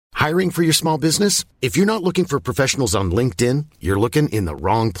Hiring for your small business? If you're not looking for professionals on LinkedIn, you're looking in the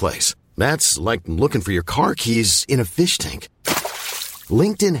wrong place. That's like looking for your car keys in a fish tank.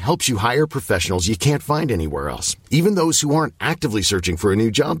 LinkedIn helps you hire professionals you can't find anywhere else, even those who aren't actively searching for a new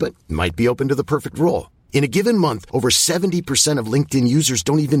job but might be open to the perfect role. In a given month, over 70% of LinkedIn users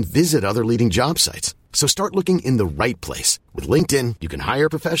don't even visit other leading job sites. So start looking in the right place. With LinkedIn, you can hire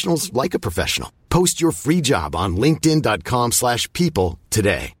professionals like a professional. Post your free job on linkedin.com/people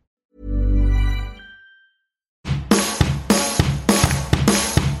today.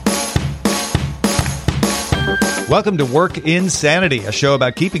 Welcome to Work Insanity, a show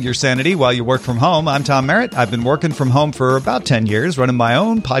about keeping your sanity while you work from home. I'm Tom Merritt. I've been working from home for about 10 years, running my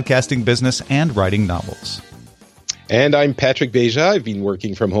own podcasting business and writing novels. And I'm Patrick Beja. I've been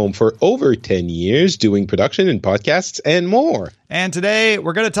working from home for over 10 years, doing production and podcasts and more. And today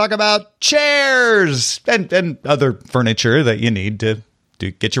we're going to talk about chairs and other furniture that you need to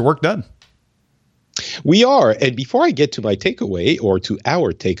get your work done. We are. And before I get to my takeaway or to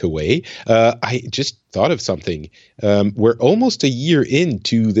our takeaway, I just thought of something. We're almost a year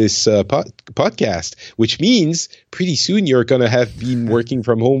into this podcast, which means pretty soon you're going to have been working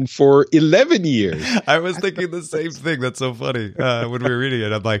from home for 11 years. I was thinking the same thing. That's so funny. When we were reading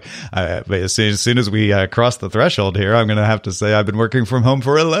it, I'm like, as soon as we cross the threshold here, I'm going to have to say I've been working from home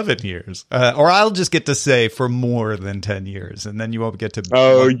for 11 years. Or I'll just get to say for more than 10 years. And then you won't get to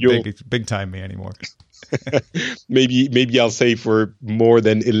big time me anymore. Maybe I'll say for more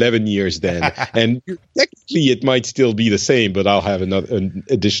than 11 years then. And technically it might still be the same, but I'll have an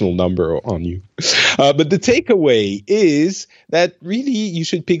additional number on you. But the takeaway is that really you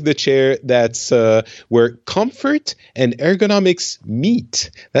should pick the chair that's where comfort and ergonomics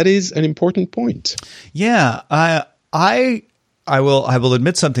meet. That is an important point. Yeah, I will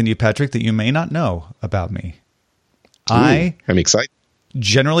admit something to you, Patrick, that you may not know about me. I'm excited.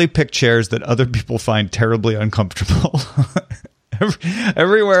 Generally pick chairs that other people find terribly uncomfortable.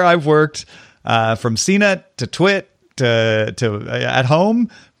 Everywhere I've worked, from CNET to TWiT to at home,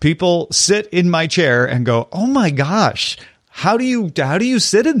 people sit in my chair and go, "Oh my gosh, how do you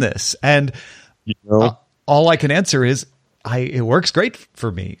sit in this?" And all I can answer is, it works great for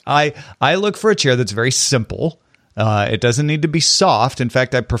me. I look for a chair that's very simple. It doesn't need to be soft. In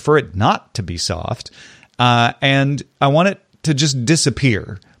fact, I prefer it not to be soft. And I want it to just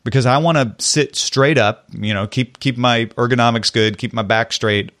disappear because I want to sit straight up, keep my ergonomics good, keep my back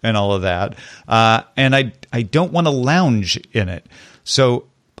straight and all of that. And I don't want to lounge in it. So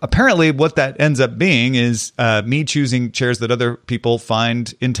apparently what that ends up being is me choosing chairs that other people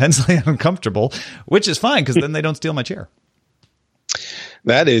find intensely uncomfortable, which is fine because then they don't steal my chair.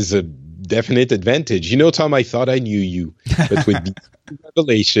 That is a definite advantage. Tom, I thought I knew you, but with these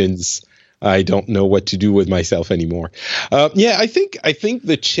revelations, I don't know what to do with myself anymore. I think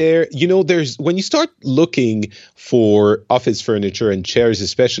the chair, there's when you start looking for office furniture and chairs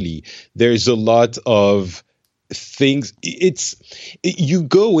especially, there's a lot of things. You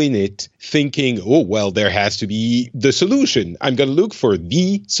go in it thinking, oh, well, there has to be the solution. I'm going to look for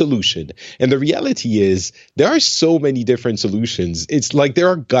the solution. And the reality is there are so many different solutions. It's like there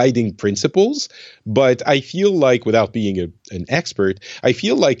are guiding principles, but I feel like without being an expert, I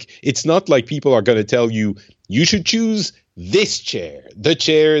feel like it's not like people are going to tell you, you should choose this chair, the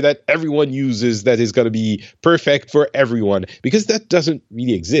chair that everyone uses that is going to be perfect for everyone, because that doesn't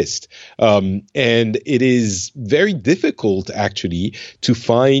really exist. And it is very difficult, actually, to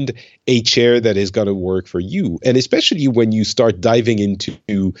find a chair that is going to work for you. And especially when you start diving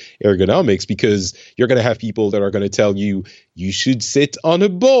into ergonomics, because you're going to have people that are going to tell you, you should sit on a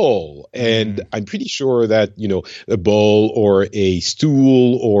ball. And I'm pretty sure that, a ball or a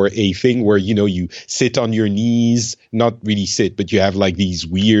stool or a thing where, you sit on your knees, not really sit, but you have like these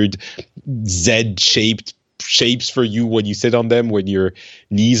weird Z-shaped shapes for you when you sit on them, when your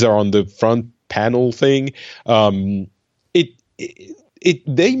knees are on the front panel thing.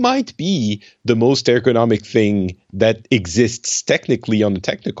 They might be the most ergonomic thing that exists technically on a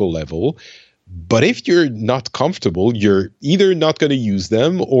technical level. But if you're not comfortable, you're either not going to use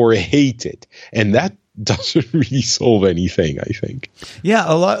them or hate it. And that doesn't really solve anything, I think. Yeah,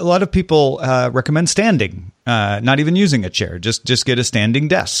 a lot of people recommend standing, not even using a chair. Just get a standing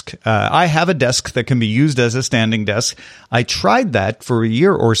desk. I have a desk that can be used as a standing desk. I tried that for a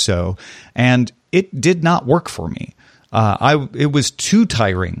year or so, and it did not work for me. It was too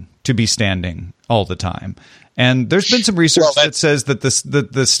tiring to be standing all the time. And there's been some research that says that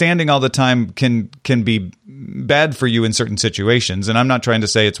the standing all the time can be bad for you in certain situations. And I'm not trying to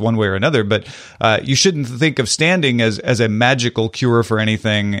say it's one way or another, but you shouldn't think of standing as a magical cure for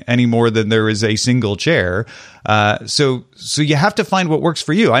anything any more than there is a single chair. So you have to find what works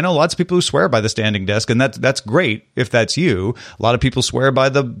for you. I know lots of people who swear by the standing desk, and that's great if that's you. A lot of people swear by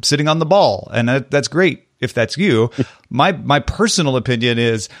the sitting on the ball, and that's great if that's you. My personal opinion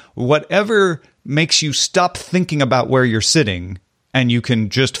is whatever makes you stop thinking about where you're sitting and you can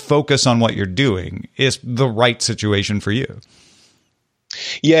just focus on what you're doing is the right situation for you.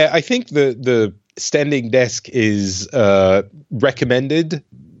 Yeah, I think the standing desk is recommended,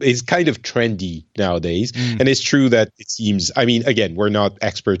 is kind of trendy nowadays. And it's true that it seems, I mean, again, we're not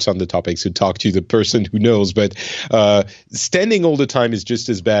experts on the topic, so talk to the person who knows, but standing all the time is just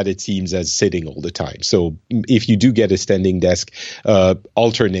as bad, it seems, as sitting all the time. So if you do get a standing desk,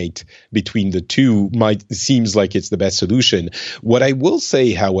 alternate between the two seems like it's the best solution. What I will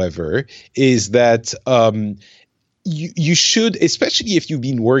say, however, is that you should, especially if you've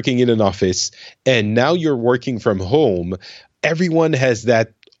been working in an office and now you're working from home, everyone has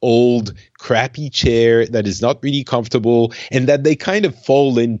that old crappy chair that is not really comfortable and that they kind of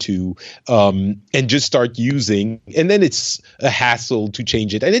fall into and just start using, and then it's a hassle to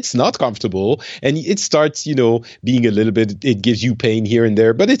change it and it's not comfortable and it starts, being a little bit, it gives you pain here and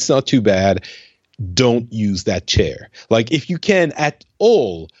there, but it's not too bad. Don't use that chair. Like, if you can at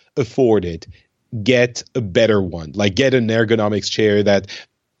all afford it, get a better one. Like, get an ergonomics chair that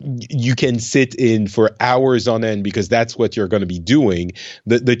you can sit in for hours on end, because that's what you're going to be doing.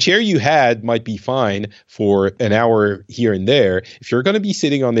 The chair you had might be fine for an hour here and there. If you're going to be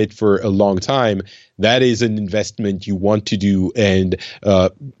sitting on it for a long time, that is an investment you want to do, and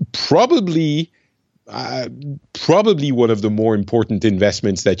probably one of the more important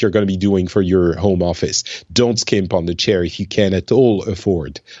investments that you're going to be doing for your home office. Don't skimp on the chair if you can at all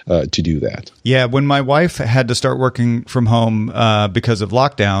afford to do that. Yeah, when my wife had to start working from home because of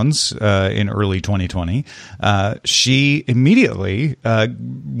lockdowns in early 2020, she immediately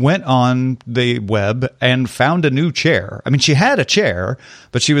went on the web and found a new chair. I mean, she had a chair,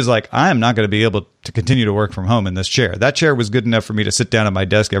 but she was like, I'm not going to be able to continue to work from home in this chair. That chair was good enough for me to sit down at my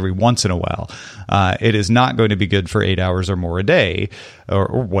desk every once in a while. It is not going to be good for 8 hours or more a day or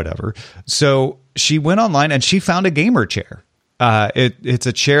whatever. So she went online and she found a gamer chair. It's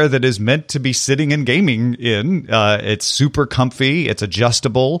a chair that is meant to be sitting and gaming in. It's super comfy. It's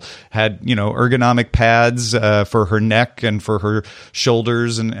adjustable. Had, ergonomic pads for her neck and for her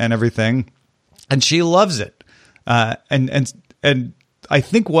shoulders and everything. And she loves it. And I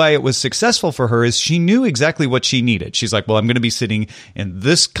think why it was successful for her is she knew exactly what she needed. She's like, well, I'm going to be sitting in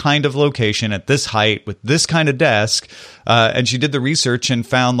this kind of location at this height with this kind of desk. And she did the research and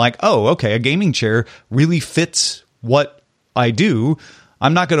found like, oh, okay, a gaming chair really fits what I do.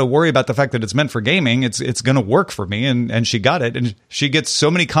 I'm not going to worry about the fact that it's meant for gaming. It's going to work for me. And she got it. And she gets so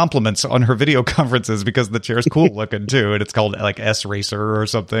many compliments on her video conferences because the chair's cool looking too. And it's called like S Racer or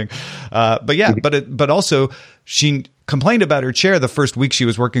something. But also she complained about her chair the first week she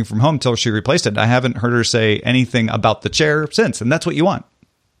was working from home till she replaced it. I haven't heard her say anything about the chair since. And that's what you want.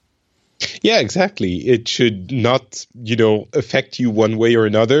 Yeah, exactly. It should not, affect you one way or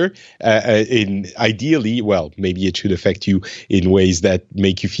another. Ideally, well, maybe it should affect you in ways that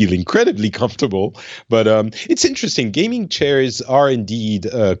make you feel incredibly comfortable. But it's interesting. Gaming chairs are indeed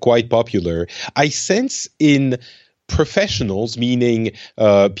quite popular. I sense in professionals, meaning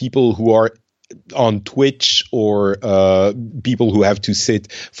people who are on Twitch or people who have to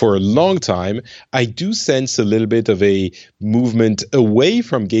sit for a long time, I do sense a little bit of a movement away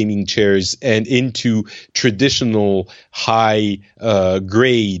from gaming chairs and into traditional high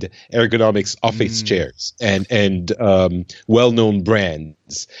grade ergonomics office chairs and well-known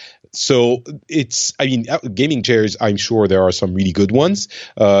brands. So gaming chairs, I'm sure there are some really good ones.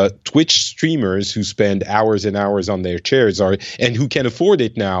 Twitch streamers who spend hours and hours on their chairs and who can afford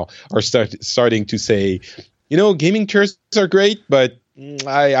it now are starting to say, gaming chairs are great, but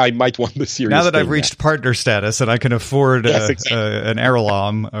I might want the serious. Now that I've reached partner status and I can afford an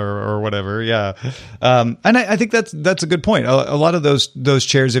Aerolam or whatever, yeah. And I think that's a good point. A lot of those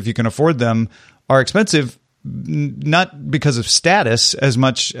chairs, if you can afford them, are expensive. Not because of status as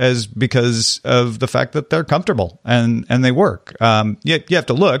much as because of the fact that they're comfortable and they work. You have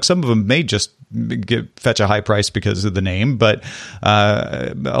to look. Some of them may just fetch a high price because of the name, but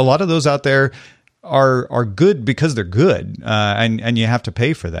a lot of those out there are good because they're good, and you have to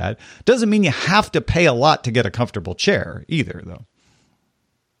pay for that. Doesn't mean you have to pay a lot to get a comfortable chair either, though.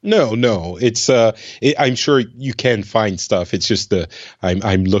 No. I'm sure you can find stuff. It's just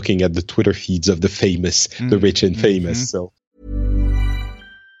I'm looking at the Twitter feeds of the famous, the rich and famous. So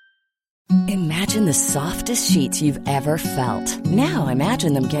Imagine the softest sheets you've ever felt. Now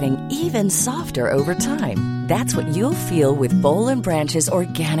imagine them getting even softer over time. That's what you'll feel with Boll & Branch's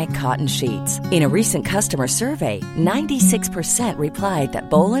organic cotton sheets. In a recent customer survey, 96% replied that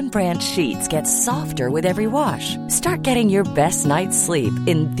Boll & Branch sheets get softer with every wash. Start getting your best night's sleep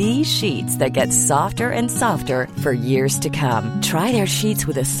in these sheets that get softer and softer for years to come. Try their sheets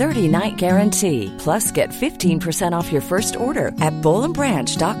with a 30-night guarantee. Plus, get 15% off your first order at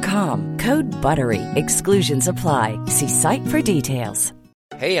bollandbranch.com. Code BUTTERY. Exclusions apply. See site for details.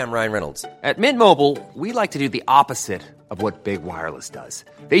 Hey, I'm Ryan Reynolds. At Mint Mobile, we like to do the opposite of what Big Wireless does.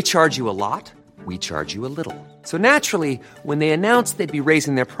 They charge you a lot, we charge you a little. So naturally, when they announced they'd be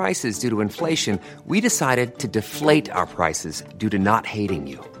raising their prices due to inflation, we decided to deflate our prices due to not hating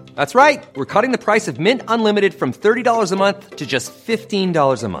you. That's right. We're cutting the price of Mint Unlimited from $30 a month to just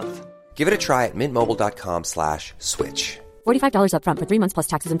 $15 a month. Give it a try at mintmobile.com/switch. $45 up front for 3 months plus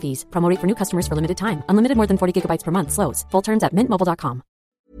taxes and fees. Promo rate for new customers for limited time. Unlimited more than 40 gigabytes per month. Slows full terms at mintmobile.com.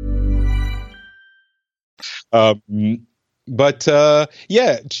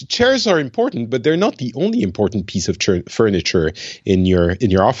 Chairs are important, but they're not the only important piece of furniture in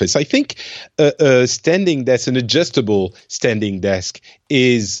your office. I think a standing desk, an adjustable standing desk,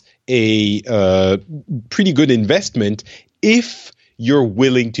 is a pretty good investment if you're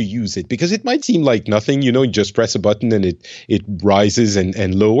willing to use it, because it might seem like nothing, you just press a button and it rises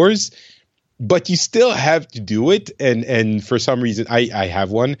and lowers, but you still have to do it. And for some reason, I have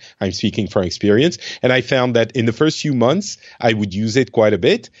one. I'm speaking from experience. And I found that in the first few months, I would use it quite a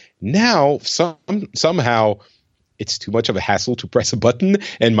bit. Now, somehow it's too much of a hassle to press a button,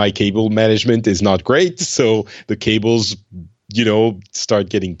 and my cable management is not great. So the cables, start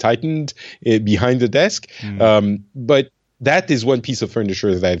getting tightened behind the desk. But that is one piece of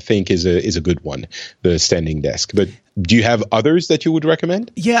furniture that I think is a good one, the standing desk. But do you have others that you would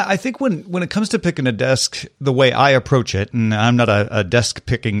recommend? Yeah, I think when it comes to picking a desk, the way I approach it, and I'm not a desk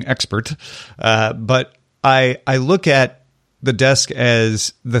picking expert, but I look at the desk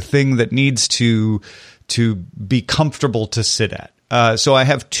as the thing that needs to be comfortable to sit at. So I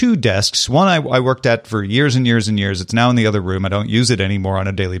have two desks. One I worked at for years and years and years. It's now in the other room. I don't use it anymore on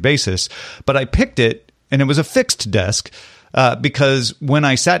a daily basis, but I picked it. And it was a fixed desk because when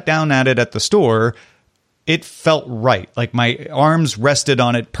I sat down at it at the store, it felt right. Like my arms rested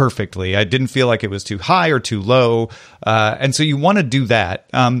on it perfectly. I didn't feel like it was too high or too low. And so you want to do that.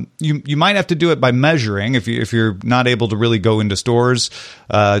 You might have to do it by measuring if you're not able to really go into stores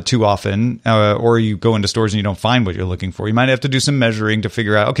too often, or you go into stores and you don't find what you're looking for. You might have to do some measuring to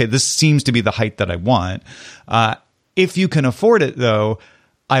figure out, okay, this seems to be the height that I want. If you can afford it, though,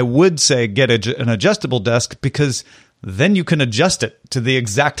 I would say get an adjustable desk, because then you can adjust it to the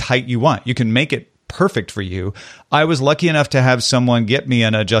exact height you want. You can make it perfect for you. I was lucky enough to have someone get me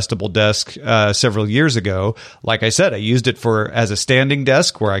an adjustable desk several years ago. Like I said, I used it as a standing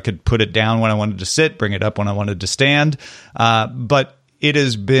desk where I could put it down when I wanted to sit, bring it up when I wanted to stand. But it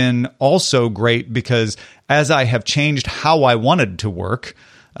has been also great because as I have changed how I wanted to work,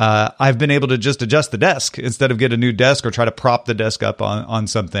 I've been able to just adjust the desk instead of get a new desk or try to prop the desk up on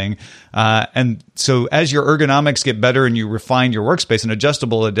something. And so as your ergonomics get better and you refine your workspace, an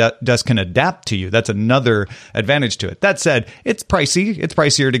adjustable desk can adapt to you. That's another advantage to it. That said, it's pricey. It's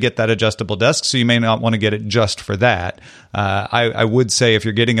pricier to get that adjustable desk, so you may not want to get it just for that. I would say if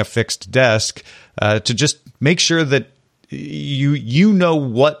you're getting a fixed desk, to just make sure that you know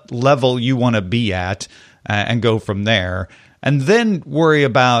what level you want to be at and go from there. And then worry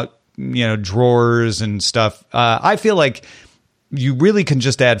about, drawers and stuff. I feel like you really can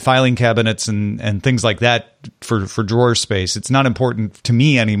just add filing cabinets and things like that for drawer space. It's not important to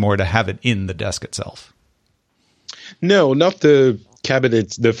me anymore to have it in the desk itself. No, not the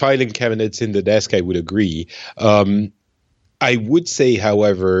cabinets, the filing cabinets in the desk, I would agree. I would say,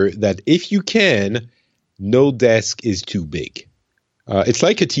 however, that if you can, no desk is too big. It's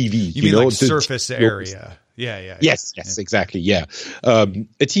like a TV. You mean like surface area? Yeah. Yes, exactly. Yeah. A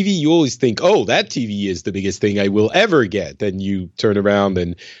TV, you always think, oh, that TV is the biggest thing I will ever get. Then you turn around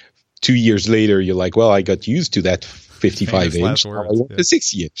and 2 years later, you're like, well, I got used to that 55 inch. Now I want the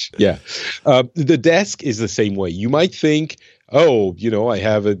 60 inch. Yeah. The desk is the same way. You might think, oh, I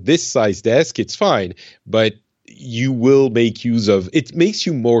have this size desk. It's fine. But you will make use of it. Makes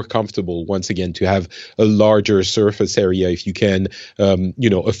you more comfortable once again to have a larger surface area if you can,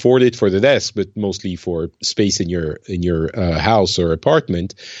 afford it for the desk, but mostly for space in your house or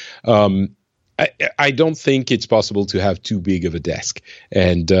apartment. I don't think it's possible to have too big of a desk,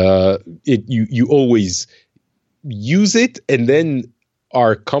 and you always use it and then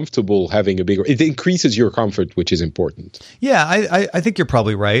are comfortable having a bigger. It increases your comfort, which is important. Yeah, I think you're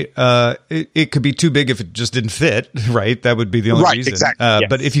probably right. It could be too big if it just didn't fit, right? That would be the only reason. Exactly. Yes.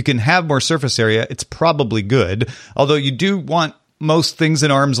 But if you can have more surface area, it's probably good. Although you do want most things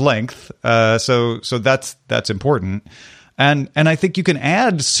in arm's length, so that's important. And I think you can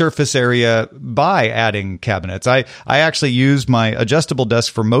add surface area by adding cabinets. I actually use my adjustable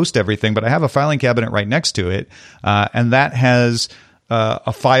desk for most everything, but I have a filing cabinet right next to it, and that has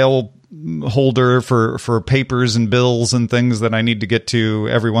a file holder for papers and bills and things that I need to get to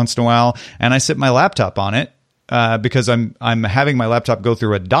every once in a while. And I sit my laptop on it because I'm having my laptop go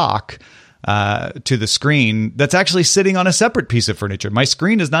through a dock to the screen that's actually sitting on a separate piece of furniture. My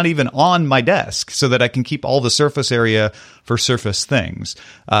screen is not even on my desk, so that I can keep all the surface area for surface things.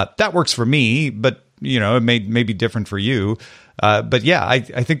 That works for me, but it may be different for you. But yeah, I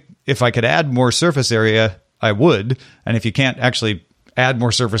think if I could add more surface area, I would. And if you can't actually add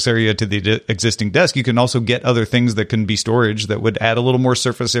more surface area to the existing desk, you can also get other things that can be storage that would add a little more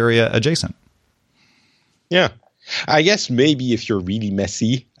surface area adjacent. Yeah. I guess maybe if you're really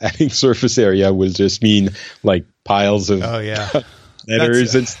messy, adding surface area will just mean like piles of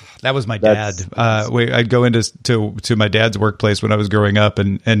letters and stuff. That was my dad. I'd go into my dad's workplace when I was growing up,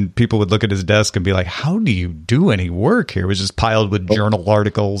 and people would look at his desk and be like, "How do you do any work here?" It was just piled with journal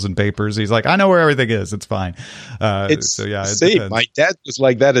articles and papers. He's like, "I know where everything is. It's fine." Same. My dad was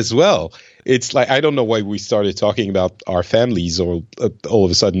like that as well. It's like, I don't know why we started talking about our families all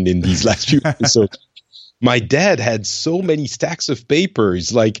of a sudden in these last few episodes. My dad had so many stacks of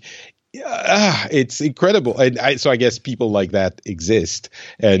papers, like, it's incredible. And so I guess people like that exist.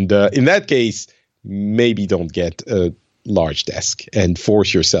 And in that case, maybe don't get a large desk and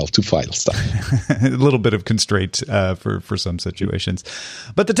force yourself to file stuff. A little bit of constraint for some situations.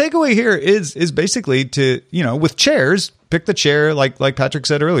 But the takeaway here is basically to, with chairs, pick the chair, like Patrick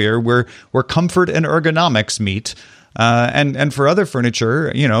said earlier, where comfort and ergonomics meet. And for other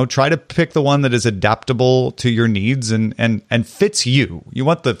furniture, try to pick the one that is adaptable to your needs and fits you. You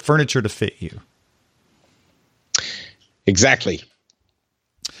want the furniture to fit you. Exactly.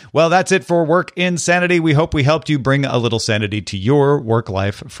 Well, that's it for Work Insanity. We hope we helped you bring a little sanity to your work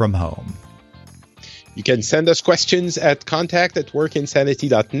life from home. You can send us questions at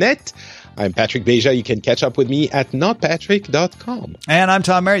contact@workinsanity.net. I'm Patrick Beja. You can catch up with me at notpatrick.com. And I'm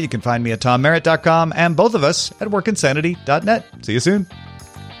Tom Merritt. You can find me at tommerritt.com and both of us at workinsanity.net. See you soon.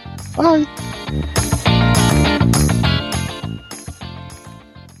 Bye.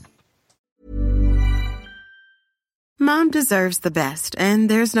 Mom deserves the best, and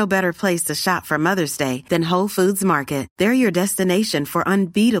there's no better place to shop for Mother's Day than Whole Foods Market. They're your destination for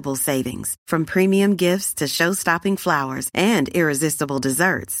unbeatable savings, from premium gifts to show-stopping flowers and irresistible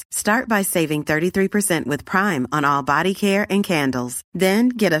desserts. Start by saving 33% with Prime on all body care and candles. Then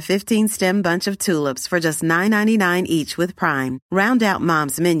get a 15-stem bunch of tulips for just $9.99 each with Prime. Round out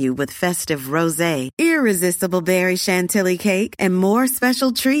Mom's menu with festive rosé, irresistible berry chantilly cake, and more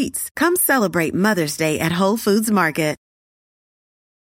special treats. Come celebrate Mother's Day at Whole Foods Market.